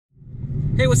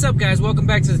Hey, what's up guys? Welcome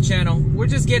back to the channel. We're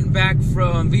just getting back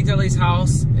from Vitaly's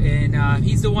house, and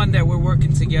he's the one that we're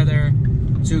working together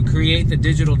to create the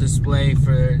digital display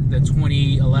for the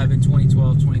 2011,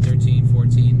 2012, 2013,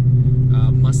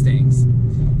 14 Mustangs.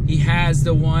 He has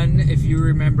the one, if you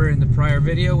remember in the prior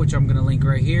video, which I'm gonna link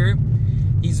right here,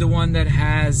 he's the one that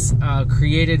has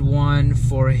created one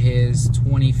for his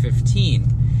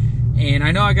 2015. And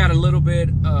I know I got a little bit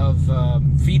of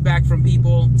feedback from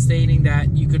people stating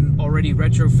that you can already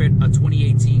retrofit a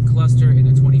 2018 cluster in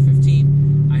a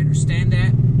 2015. I understand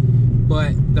that,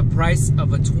 but the price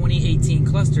of a 2018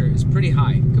 cluster is pretty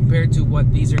high compared to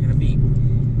what these are going to be.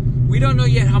 We don't know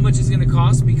yet how much it's going to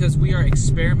cost because we are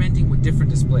experimenting with different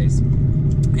displays.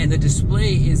 And the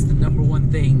display is the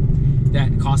 #1 thing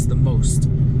that costs the most.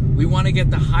 We want to get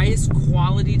the highest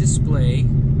quality display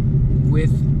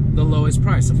with the lowest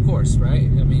price, of course, right?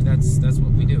 I mean, that's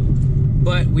what we do.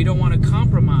 But we don't want to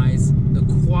compromise the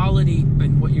quality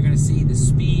and what you're going to see, the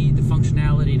speed, the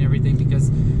functionality, and everything,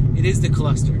 because it is the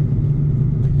cluster.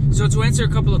 So to answer a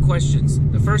couple of questions,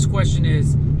 the first question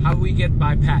is, how do we get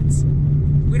by PATs?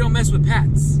 We don't mess with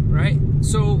PATs, right?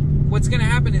 So what's going to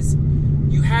happen is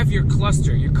you have your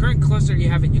cluster, your current cluster you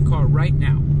have in your car right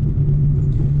now.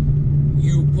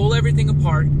 You pull everything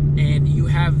apart and you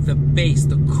have the base,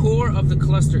 the core of the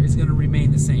cluster is going to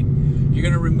remain the same. You're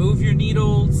going to remove your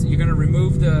needles, you're going to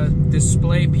remove the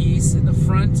display piece in the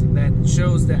front that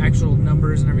shows the actual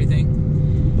numbers and everything,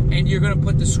 and you're going to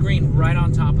put the screen right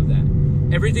on top of that.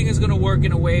 Everything is going to work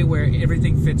in a way where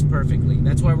everything fits perfectly.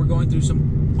 That's why we're going through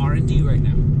some R&D right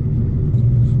now.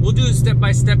 We'll do a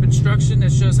step-by-step instruction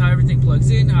that shows how everything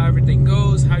plugs in, how everything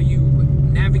goes, how you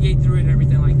navigate through it and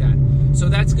everything like that. So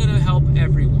that's going to help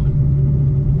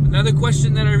everyone. Another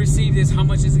question that I received is, how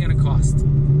much is it going to cost?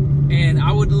 And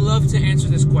I would love to answer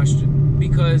this question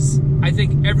because I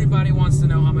think everybody wants to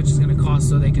know how much it's going to cost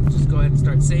so they can just go ahead and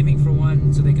start saving for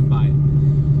one so they can buy it.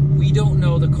 We don't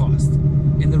know the cost.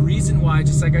 And the reason why,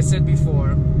 just like I said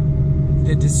before,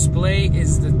 the display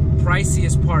is the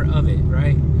priciest part of it,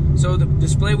 right? So the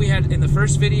display we had in the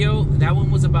first video, that one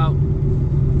was about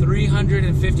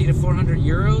 350 to 400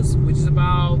 euros, which is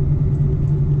about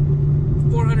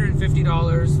 $450,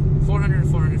 $400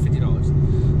 to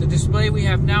 $450. The display we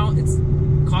have now, it's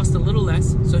cost a little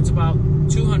less, so it's about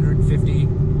 200 to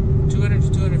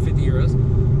 250 euros,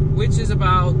 which is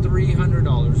about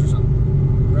 $300 or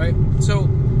something, right? So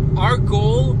our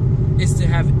goal is to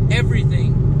have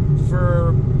everything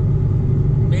for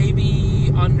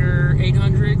maybe under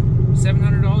 $800,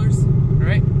 $700,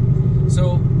 right?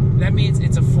 So that means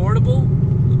it's affordable.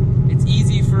 It's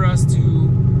easy for us to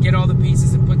get all the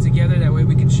pieces and put together. That way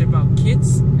we can ship out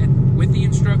kits and with the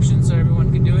instructions so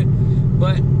everyone can do it.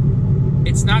 But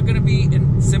it's not going to be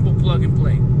a simple plug and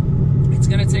play. It's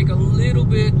going to take a little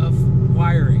bit of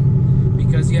wiring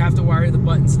because you have to wire the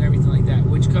buttons and everything like that,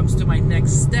 which comes to my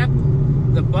next step,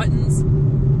 the buttons.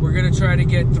 We're going to try to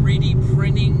get 3D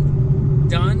printing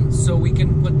done so we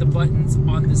can put the buttons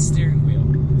on the steering wheel.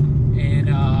 And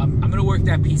I'm going to work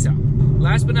that piece out.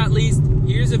 Last but not least,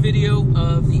 here's a video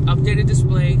of the updated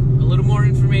display, a little more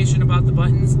information about the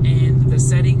buttons and the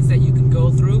settings that you can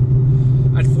go through.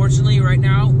 Unfortunately, right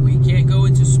now, we can't go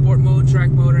into sport mode,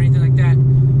 track mode, or anything like that.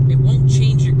 It won't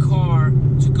change your car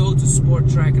to go to sport,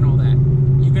 track, and all that.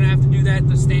 You're going to have to do that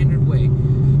the standard way.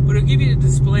 But it'll give you the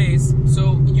displays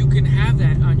so you can have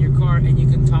that on your car and you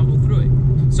can toggle through it.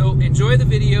 So enjoy the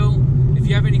video. If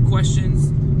you have any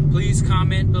questions, please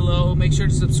comment below. Make sure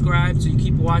to subscribe so you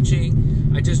keep watching.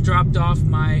 I just dropped off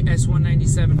my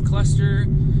S197 cluster.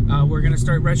 We're going to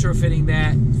start retrofitting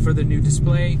that for the new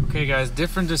display. Okay guys,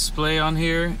 different display on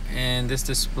here, and this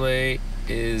display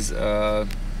is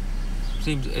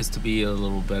seems to be a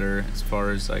little better as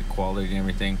far as like quality and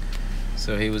everything.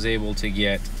 So he was able to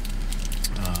get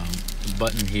a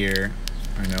button here.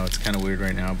 I know it's kind of weird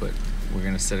right now, but we're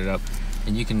going to set it up.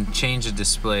 And you can change the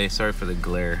display. Sorry for the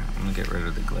glare. I'm gonna get rid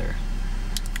of the glare.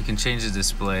 You can change the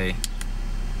display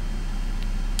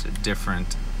to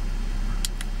different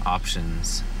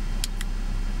options.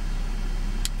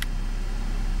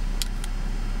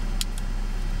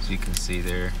 So you can see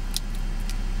there.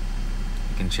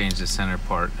 You can change the center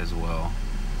part as well.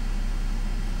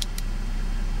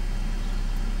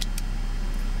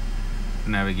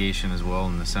 Navigation as well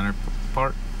in the center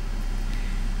part.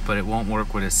 But it won't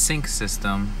work with a sync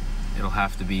system. It'll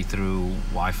have to be through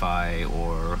Wi-Fi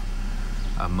or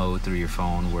a mode through your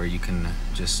phone where you can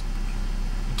just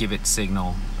give it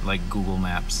signal like Google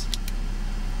Maps.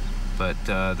 But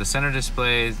the center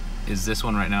display is this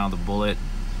one right now, the Bullet.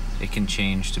 It can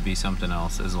change to be something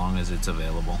else as long as it's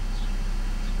available.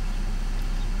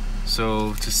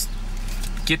 So to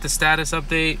get the status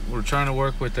update. We're trying to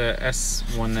work with the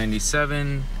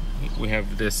S197. We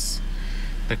have the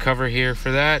cover here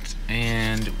for that,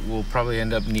 and we'll probably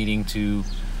end up needing to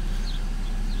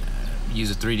use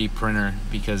a 3D printer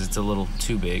because it's a little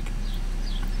too big,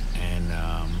 and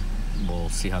we'll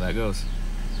see how that goes.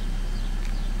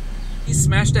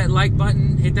 Smash that like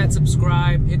button, hit that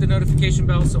subscribe, hit the notification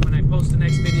bell so when I post the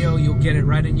next video, you'll get it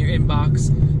right in your inbox.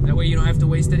 That way you don't have to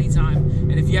waste any time.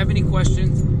 And if you have any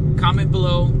questions, comment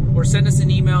below or send us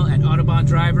an email at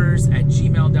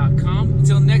autobahndrivers@gmail.com.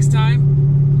 Until next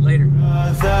time, later.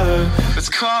 It's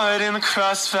caught in the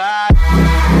crossfire.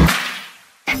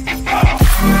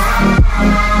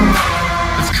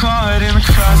 It's caught in the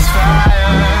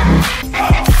crossfire.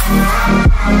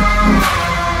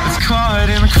 It's caught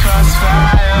in the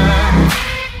crossfire.